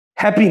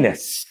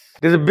Happiness.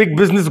 There's a big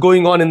business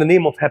going on in the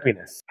name of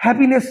happiness.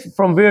 Happiness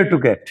from where to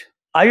get?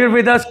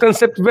 Ayurveda's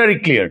concept very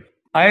clear.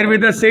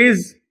 Ayurveda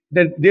says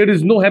that there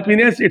is no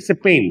happiness, it's a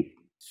pain.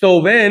 So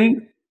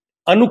when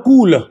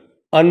Anukula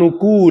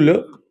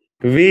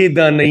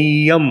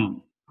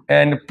Vedaniyam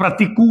and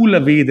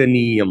Pratikula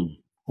Vedaniyam.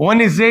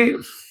 One is a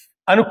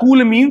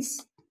Anukula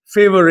means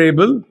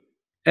favorable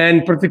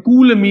and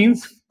Pratikula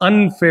means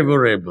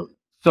unfavorable.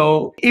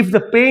 So if the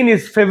pain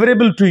is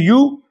favorable to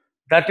you,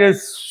 that is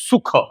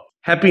sukha,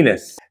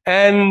 happiness.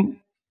 And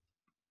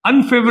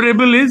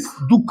unfavorable is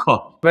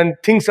dukkha. When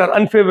things are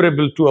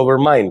unfavorable to our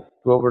mind,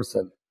 to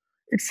ourselves,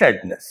 it's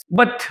sadness.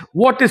 But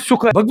what is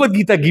sukha? Bhagavad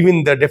Gita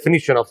given the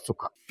definition of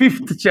sukha.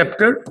 5th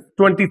chapter,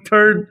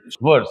 23rd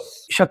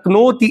verse.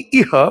 Shaknoti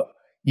iha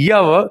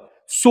yava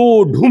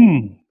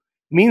sodhum.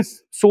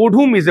 Means,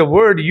 sodhum is a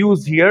word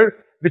used here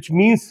which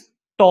means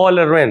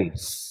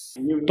tolerance.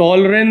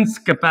 Tolerance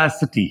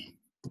capacity.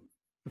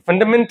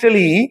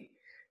 Fundamentally,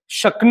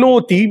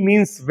 shaknoti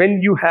means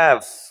when you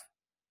have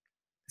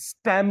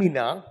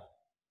stamina,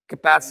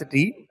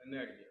 capacity,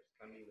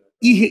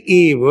 ih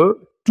eva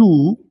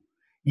to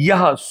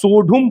yah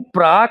sodhum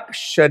prak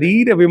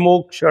sharir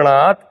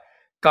vimokshanat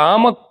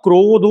kama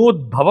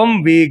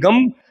krododbhavam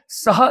vegam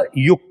saha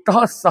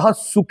yukta saha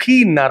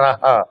sukhi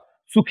naraha.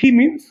 Sukhi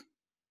means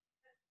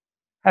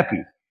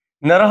happy.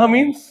 Naraha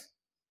means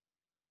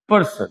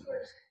person.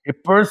 A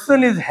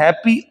person is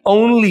happy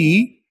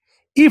only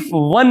if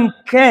one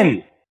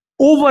can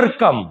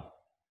overcome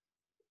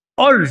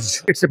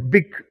urge. It's a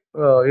big,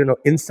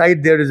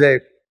 inside there is a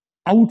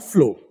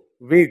outflow,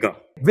 vega.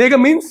 Vega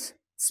means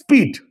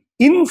speed.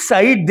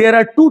 Inside there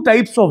are two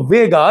types of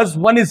vegas.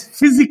 One is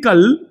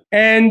physical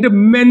and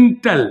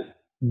mental.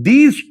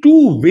 These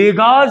two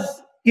vegas,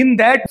 in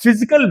that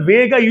physical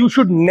vega you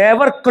should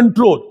never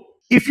control.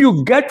 If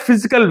you get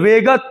physical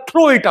vega,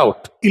 throw it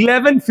out.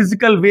 11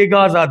 physical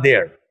vegas are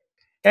there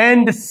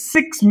and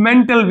 6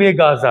 mental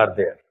vegas are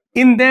there.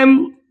 In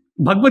them,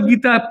 Bhagavad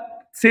Gita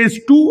says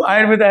 2,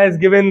 Ayurveda has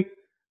given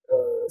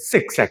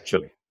 6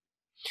 actually.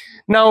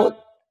 Now,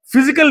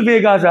 physical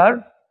vegas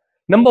are,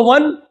 number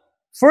 1,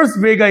 first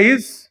vega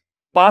is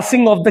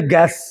passing of the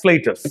gas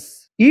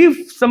flatus.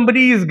 If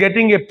somebody is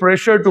getting a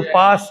pressure to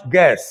pass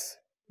gas,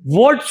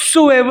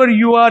 whatsoever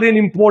you are in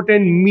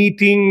important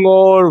meeting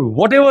or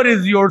whatever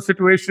is your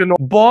situation,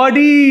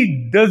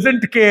 body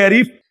doesn't care.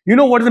 If you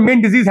know what is the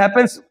main disease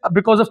happens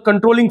because of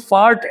controlling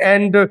fart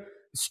and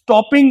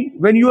stopping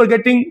when you are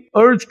getting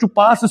urge to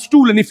pass a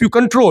stool, and if you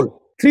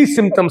control, 3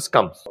 symptoms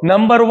come.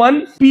 Number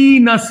 1,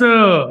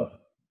 peenasa.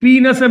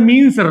 Peenasa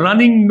means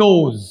running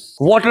nose.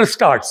 Water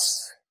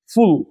starts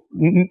full.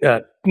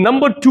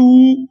 Number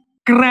 2,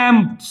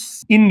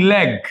 cramps in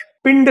leg.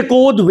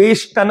 Pindakod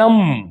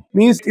veshtanam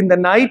means in the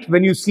night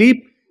when you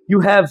sleep,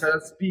 you have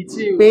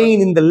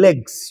pain in the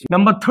legs.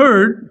 Number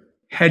 3,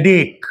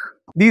 headache.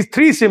 These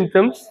 3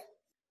 symptoms,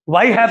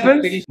 why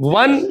happens?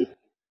 1,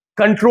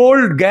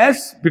 controlled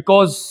gas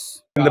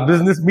because in the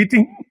business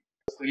meeting,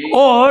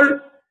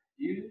 or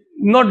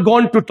not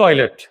gone to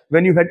toilet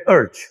when you had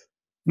urge.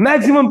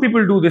 Maximum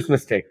people do this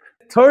mistake.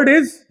 3rd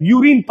is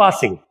urine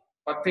passing.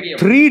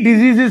 3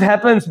 diseases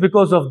happens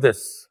because of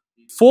this.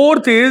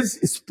 4th is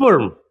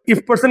sperm.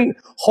 If person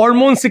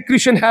hormone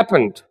secretion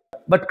happened,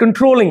 but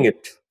controlling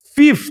it.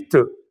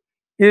 5th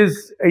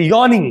is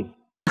yawning.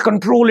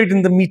 Control it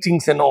in the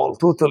meetings and all,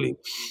 totally.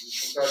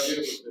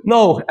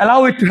 No,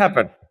 allow it to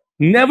happen.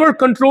 Never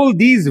control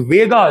these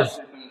vegas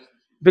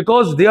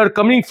because they are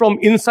coming from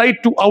inside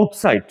to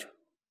outside.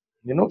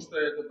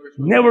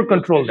 Never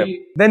control them.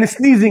 Then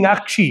sneezing,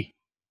 akshi.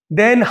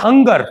 Then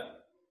hunger,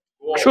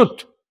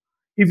 kshut.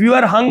 If you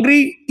are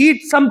hungry,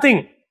 eat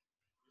something.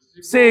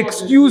 Say,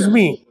 excuse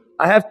me,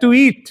 I have to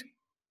eat.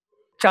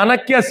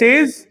 Chanakya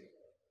says,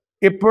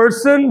 a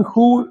person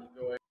who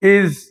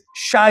is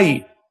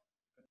shy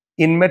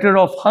in matter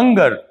of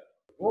hunger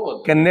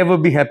can never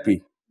be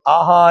happy.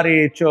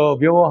 Ahare cha,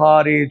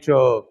 vyavahare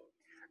cha,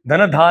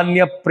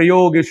 dhanadhanya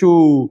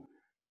prayogeshu,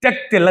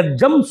 tyakte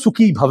lajjam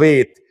sukhi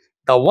bhavet.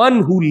 The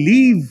one who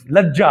leaves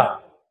lajja,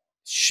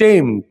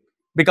 shame,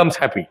 becomes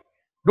happy.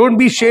 Don't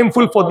be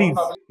shameful for these.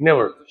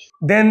 Never.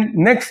 Then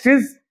next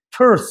is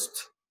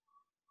thirst.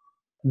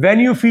 When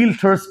you feel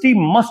thirsty,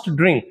 must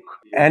drink.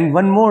 And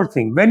one more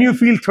thing. When you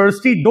feel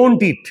thirsty,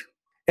 don't eat.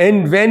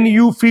 And when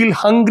you feel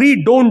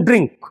hungry, don't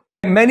drink.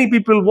 Many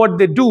people, what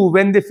they do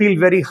when they feel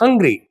very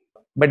hungry,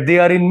 but they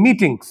are in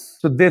meetings,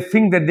 so they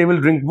think that they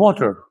will drink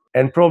water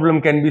and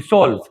problem can be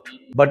solved.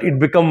 But it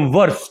becomes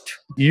worst.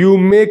 You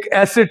make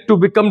acid to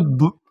become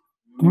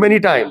many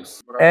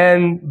times.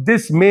 And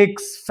this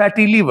makes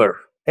fatty liver.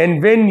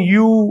 And when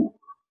you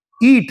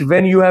eat,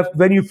 when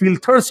you feel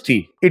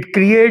thirsty, it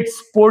creates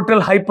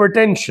portal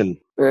hypertension,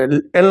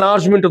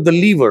 enlargement of the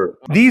liver.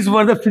 These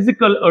were the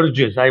physical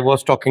urges I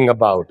was talking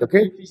about.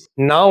 Okay.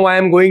 Now I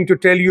am going to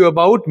tell you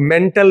about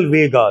mental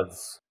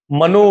vegas.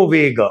 Mano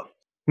vega.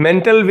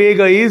 Mental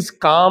vega is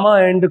kama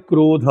and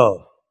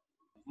krodha.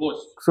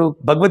 So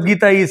Bhagavad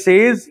Gita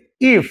says,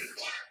 if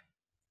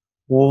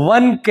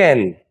one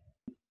can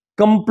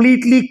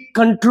completely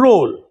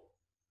control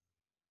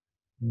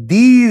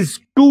these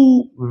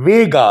two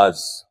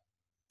Vegas,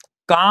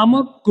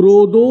 Kama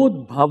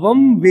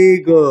Krododbhavam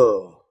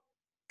Vega,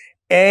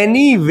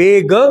 any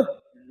Vega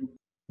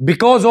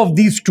because of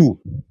these two.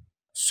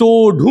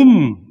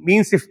 Sodhum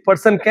means if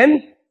person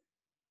can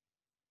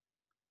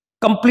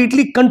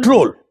completely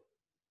control.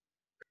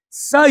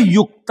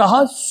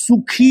 Sayuktah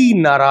sukhi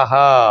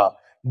naraha,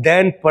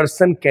 then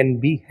person can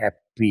be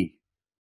happy.